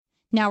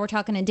Now we're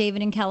talking to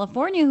David in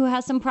California who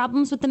has some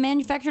problems with the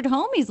manufactured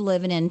home he's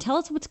living in. Tell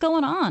us what's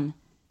going on.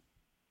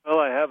 Well,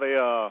 I have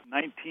a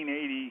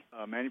 1980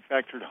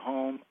 manufactured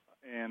home,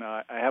 and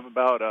I have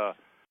about a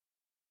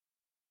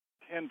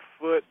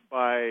 10-foot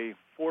by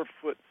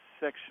 4-foot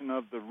section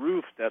of the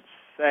roof that's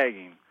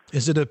sagging.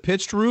 Is it a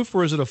pitched roof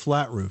or is it a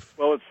flat roof?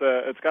 Well,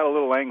 it's got a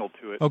little angle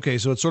to it. Okay,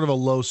 so it's sort of a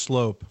low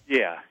slope.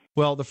 Yeah.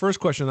 Well, the first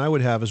question I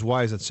would have is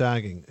why is it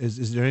sagging?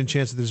 Is there any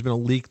chance that there's been a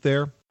leak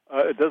there?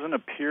 It doesn't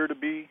appear to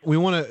be. We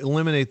want to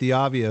eliminate the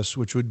obvious,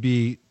 which would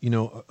be,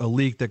 a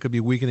leak that could be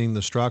weakening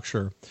the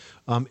structure.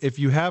 If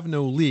you have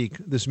no leak,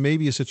 this may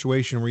be a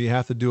situation where you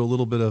have to do a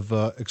little bit of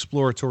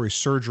exploratory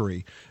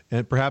surgery,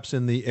 and perhaps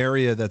in the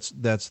area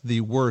that's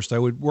the worst. I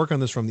would work on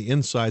this from the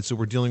inside, so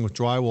we're dealing with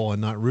drywall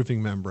and not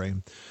roofing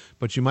membrane.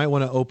 But you might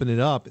want to open it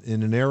up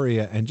in an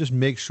area and just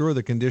make sure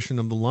the condition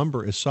of the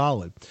lumber is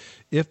solid.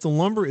 If the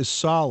lumber is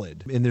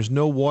solid and there's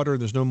no water,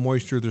 there's no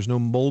moisture, there's no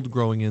mold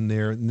growing in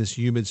there in this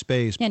humid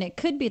space. And it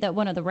could be that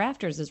one of the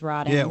rafters is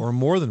rotting. Yeah, or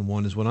more than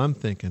one is what I'm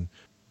thinking.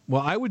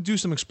 Well, I would do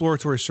some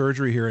exploratory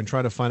surgery here and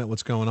try to find out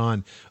what's going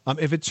on.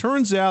 If it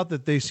turns out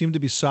that they seem to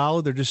be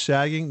solid, they're just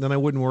sagging, then I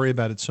wouldn't worry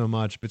about it so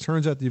much. If it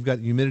turns out that you've got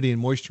humidity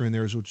and moisture in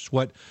there, which is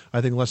what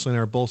I think Leslie and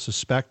I are both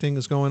suspecting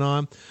is going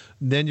on,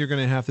 then you're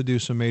going to have to do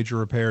some major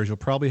repairs. You'll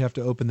probably have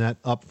to open that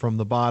up from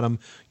the bottom.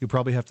 You'll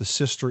probably have to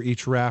sister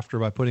each rafter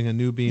by putting a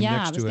new beam next to it.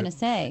 Yeah, I was going to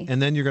say.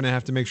 And then you're going to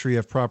have to make sure you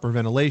have proper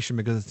ventilation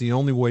because it's the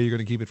only way you're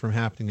going to keep it from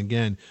happening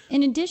again.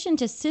 In addition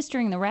to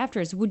sistering the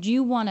rafters, would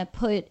you want to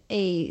put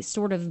a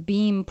sort of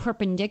beam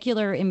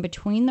perpendicular in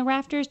between the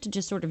rafters to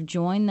just sort of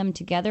join them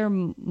together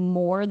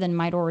more than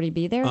might already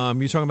be there?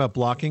 You're talking about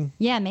blocking?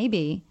 Yeah,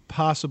 maybe.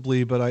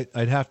 Possibly, but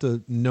I'd have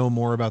to know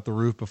more about the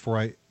roof before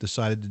I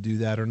decided to do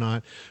that or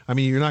not. I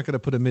mean, you're not going to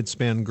put a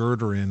mid-span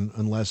girder in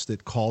unless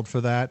it called for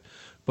that,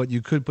 but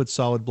you could put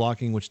solid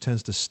blocking, which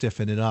tends to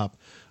stiffen it up.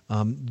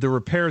 The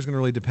repair is going to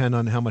really depend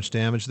on how much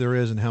damage there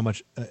is and how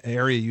much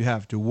area you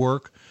have to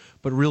work.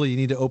 But really, you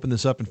need to open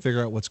this up and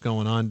figure out what's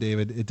going on,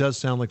 David. It does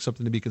sound like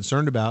something to be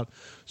concerned about.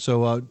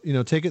 So,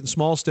 take it in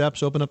small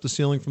steps. Open up the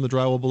ceiling from the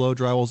drywall below.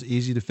 Drywall's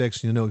easy to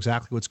fix. You know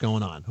exactly what's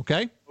going on,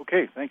 okay?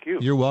 Okay, thank you.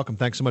 You're welcome.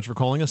 Thanks so much for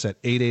calling us at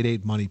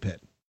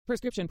 888-MONEY-PIT.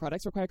 Prescription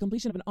products require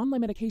completion of an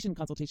online medication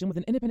consultation with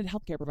an independent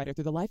healthcare provider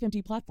through the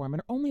LifeMD platform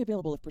and are only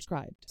available if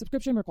prescribed.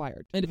 Subscription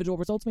required. Individual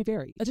results may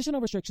vary. Additional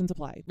restrictions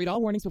apply. Read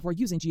all warnings before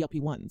using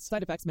GLP-1s.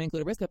 Side effects may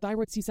include a risk of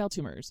thyroid C-cell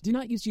tumors. Do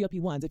not use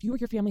GLP-1s if you or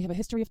your family have a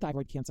history of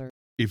thyroid cancer.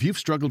 If you've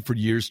struggled for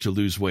years to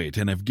lose weight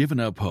and have given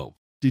up hope,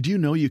 did you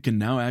know you can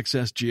now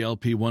access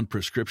GLP-1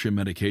 prescription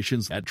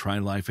medications at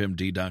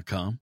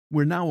TryLifeMD.com?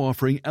 We're now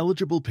offering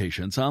eligible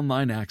patients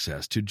online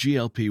access to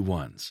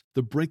GLP-1s,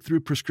 the breakthrough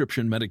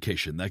prescription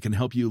medication that can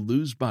help you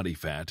lose body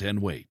fat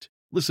and weight.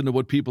 Listen to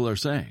what people are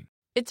saying.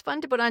 It's fun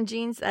to put on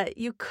jeans that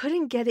you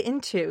couldn't get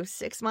into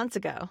 6 months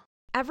ago.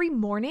 Every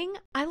morning,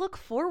 I look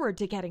forward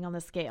to getting on the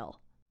scale.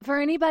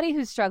 For anybody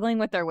who's struggling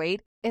with their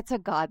weight, it's a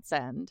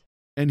godsend.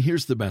 And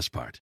here's the best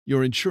part.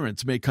 Your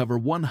insurance may cover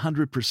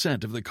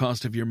 100% of the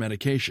cost of your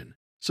medication.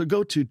 So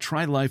go to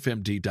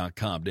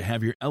TryLifeMD.com to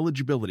have your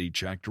eligibility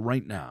checked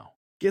right now.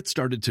 Get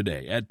started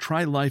today at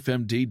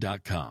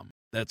TryLifeMD.com.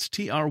 That's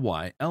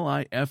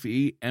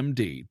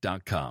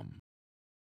TryLifeMD.com.